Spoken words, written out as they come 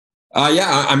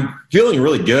Yeah, I'm feeling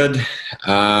really good.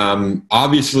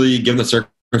 Obviously, given the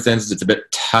circumstances, it's a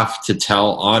bit tough to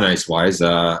tell on ice wise.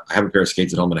 I have a pair of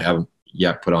skates at home that I haven't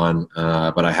yet put on,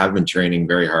 but I have been training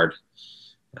very hard.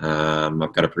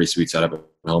 I've got a pretty sweet setup at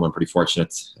home. I'm pretty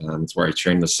fortunate. It's where I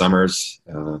trained the summers.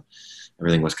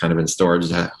 Everything was kind of in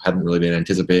storage. I hadn't really been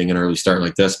anticipating an early start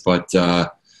like this, but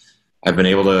I've been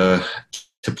able to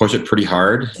push it pretty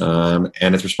hard,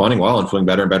 and it's responding well. I'm feeling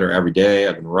better and better every day.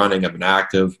 I've been running. I've been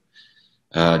active.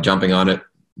 Jumping on it,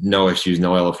 no issues,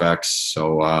 no ill effects.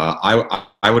 So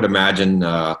I would imagine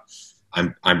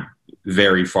I'm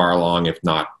very far along, if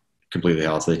not completely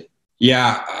healthy.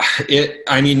 Yeah,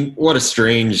 I mean, what a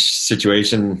strange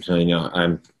situation.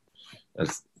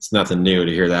 It's nothing new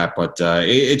to hear that, but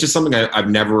it's just something I've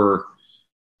never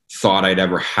thought I'd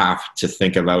ever have to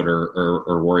think about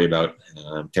or worry about.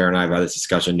 Tara and I have had this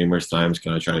discussion numerous times,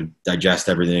 kind of trying to digest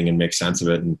everything and make sense of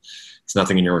it. And it's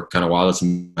nothing in your kind of wildest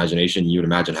imagination you would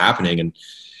imagine happening. And,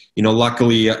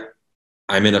 luckily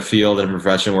I'm in a field and a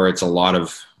profession where it's a lot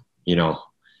of,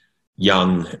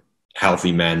 young,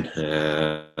 healthy men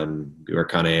who are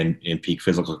kind of in peak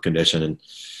physical condition.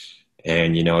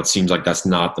 And, it seems like that's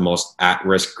not the most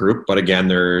at-risk group. But again,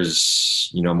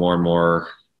 there's, more and more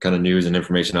kind of news and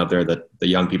information out there that the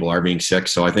young people are being sick.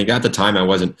 So I think at the time I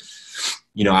wasn't,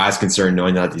 as concerned,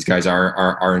 knowing that these guys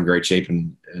are in great shape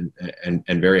and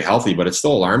very healthy, but it's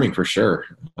still alarming for sure.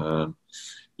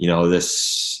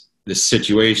 This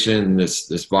situation,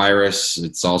 this virus,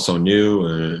 it's also new,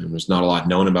 and there's not a lot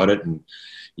known about it. And,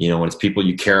 when it's people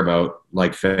you care about,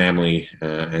 like family,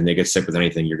 and they get sick with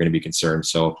anything, you're going to be concerned.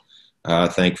 So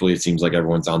thankfully it seems like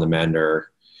everyone's on the mend,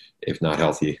 or if not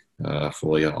healthy,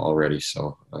 fully already.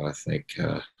 So thank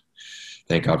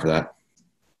God for that.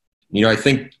 I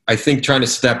think trying to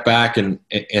step back and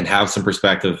have some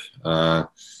perspective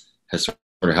has sort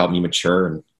of helped me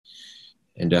mature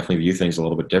and definitely view things a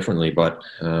little bit differently. But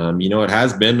it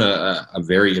has been a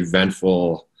very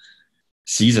eventful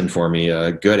season for me,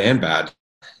 good and bad.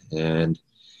 And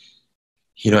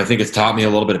I think it's taught me a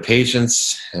little bit of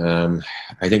patience.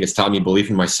 I think it's taught me belief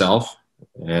in myself,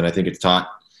 and I think it's taught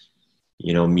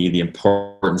me the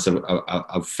importance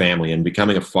of family, and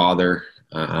becoming a father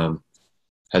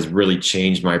has really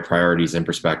changed my priorities and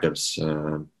perspectives.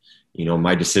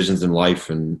 My decisions in life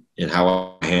and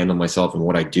how I handle myself and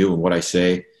what I do and what I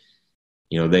say,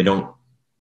 they don't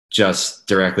just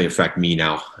directly affect me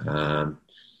now,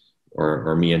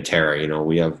 or me and Tara.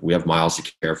 We have Miles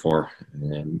to care for,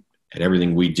 and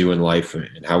everything we do in life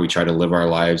and how we try to live our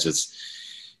lives,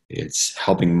 it's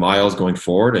helping Miles going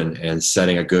forward and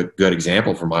setting a good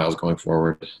example for Miles going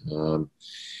forward. And,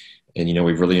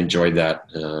 we've really enjoyed that.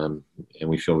 And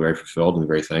we feel very fulfilled and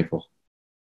very thankful.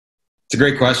 It's a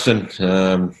great question.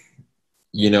 And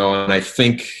I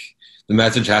think the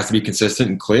message has to be consistent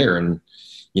and clear. And,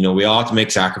 we all have to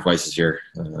make sacrifices here.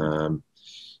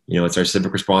 It's our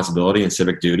civic responsibility and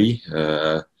civic duty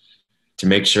to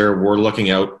make sure we're looking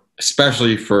out,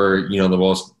 especially for, the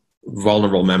most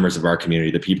vulnerable members of our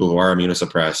community, the people who are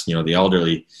immunosuppressed, the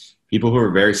elderly, people who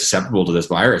are very susceptible to this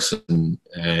virus.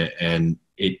 And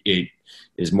it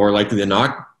is more likely than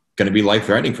not going to be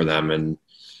life-threatening for them. And,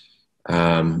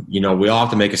 we all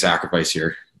have to make a sacrifice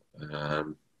here.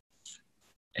 And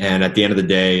at the end of the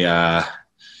day,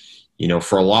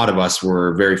 for a lot of us,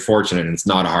 we're very fortunate, and it's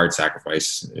not a hard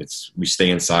sacrifice. We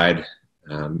stay inside,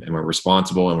 and we're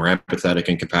responsible, and we're empathetic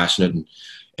and compassionate,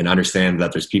 and understand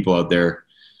that there's people out there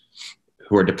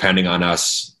who are depending on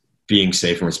us being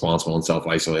safe and responsible and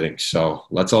self-isolating. So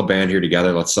let's all band here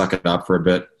together. Let's suck it up for a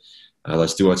bit.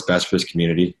 Let's do what's best for this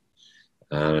community,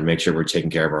 and make sure we're taking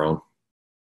care of our own.